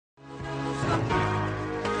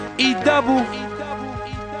E-double.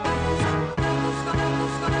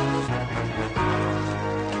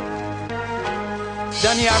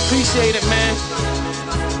 Dunny, I appreciate it, man.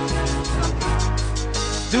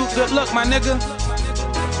 Dude, good luck, my nigga.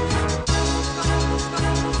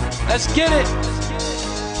 Let's get it.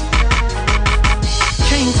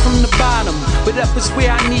 Came from the bottom, but up is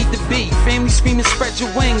where I need to be. Family screaming, spread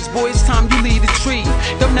your wings, boy, it's time you lead a tree.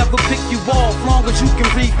 They'll never pick you off, long as you can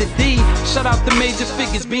read the D. Shout out the major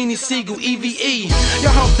figures, Beanie Siegel, EVE.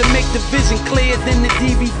 Y'all help to make the vision clearer than the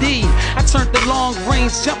DVD. I turned the long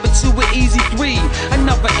range jumper to an easy 3.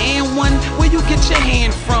 Another and one, where you get your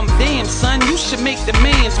hand from? Damn, son, you should make the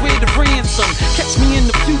mans, where the ransom? Catch me in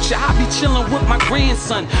the future, I'll be chillin' with my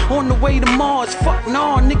grandson. On the way to Mars, fuck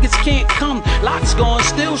nah, niggas can't come. Lots gone,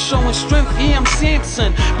 still showing strength, yeah, I'm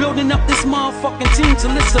Samson. Building up this motherfucking team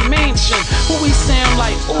till it's a mansion. Who we sound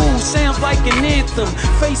like? Ooh, sounds like an anthem.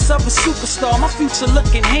 Face of a superstar, my future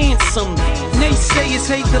looking handsome. Naysayers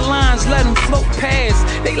hate the lines, let them float past.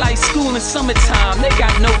 They like school in summertime, they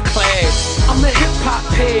got no class. I'm a hip-hop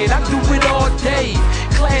head, I do it all day.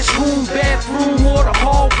 Classroom, bathroom, or the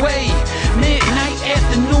hallway. Midnight,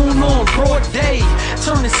 afternoon on broad day.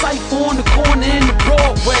 Turning cypher on the corner in the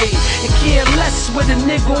Broadway. And care less what a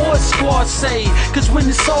nigga or a squad say. Cause when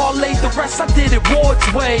it's all laid to rest, I did it Ward's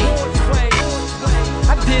way.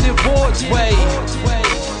 I did it Ward's way.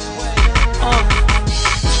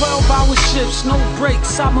 12-hour shifts, no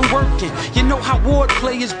breaks, I've been working. You know how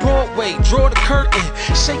wordplay is Broadway. Draw the curtain,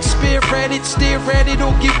 Shakespeare read it, stare at it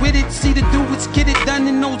or get with it. See the dudes get it done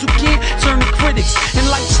and those who can't turn to critics. And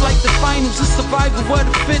life's like the finals, it's survival of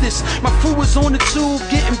the fittest. My crew is on the tube,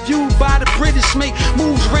 getting viewed by the British. Make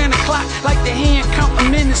moves round the clock like the hand counting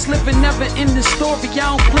minutes. Living never ending story,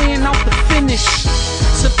 I don't plan out the finish.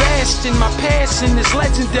 Sebastian, my passion is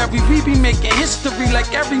legendary. We be making history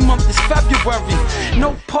like every month is February.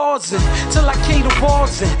 No pausing till I came to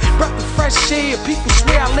walls in. Breath of fresh air, people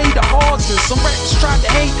swear I laid the halls in. Some rappers tried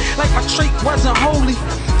to hate like my trait wasn't holy.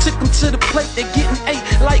 Took them to the plate, they getting ate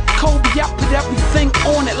like Kobe. I put everything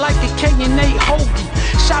on it like a K&A hoagie.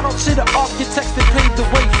 Shout out to the architects that paved the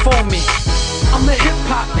way for me. I'm a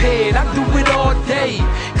hip-hop head, I do it all day.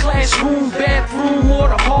 Classroom, bathroom, or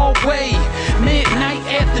the hallway. Midnight,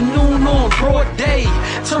 afternoon on broad day.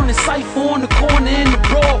 Turning cypher on the corner in the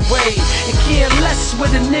Broadway. And care less what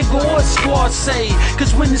a nigga or a squad say.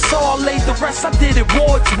 Cause when it's all laid to rest, I did it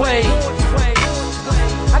Ward's way.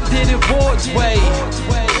 I did it Ward's way.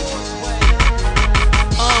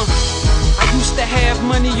 I used to have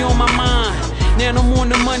money on my mind. Now I'm on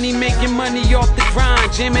the money, making money off the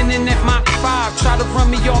grind. Jamming in that Mach 5, try to run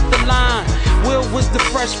me off the line. Will was the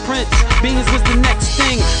Fresh Prince, Beans was the next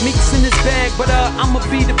thing. Meeks in his bag, but I'ma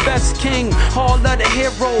be the best king. All of the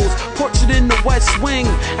heroes, portrait in the West Wing.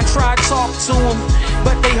 I tried to talk to them,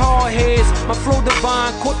 but they hard heads. My flow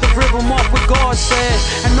divine, caught the rhythm off what God said.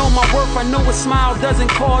 I know my worth, I know a smile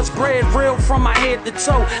doesn't cause bread. Real from my head to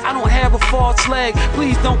toe, I don't have a false leg.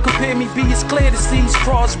 Please don't compare me, be as clear to see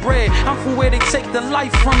crossbred. I'm from where they take the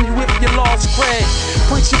life from you if you lost cred.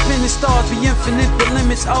 Friendship in the stars, be infinite, the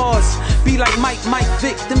limit's ours. Be like Mike,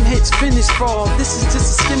 Vic, them hits finished for. This is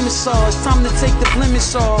just a skimming sauce, time to take the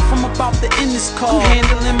blemish off. I'm about to end this call, I'm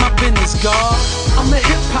handling my business, God. I'm a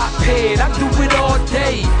hip-hop head, I do it all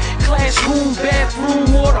day. Classroom,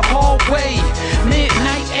 bathroom, or the hallway.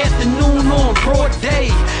 Midnight, afternoon on broad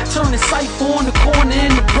day. Turning cypher on the corner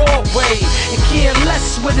in the Broadway. And care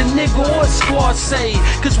less what a nigga or a squad say.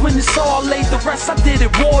 Cause when it's all laid to rest, I did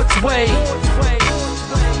it Ward's way.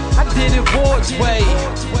 I did it Ward's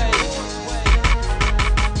way.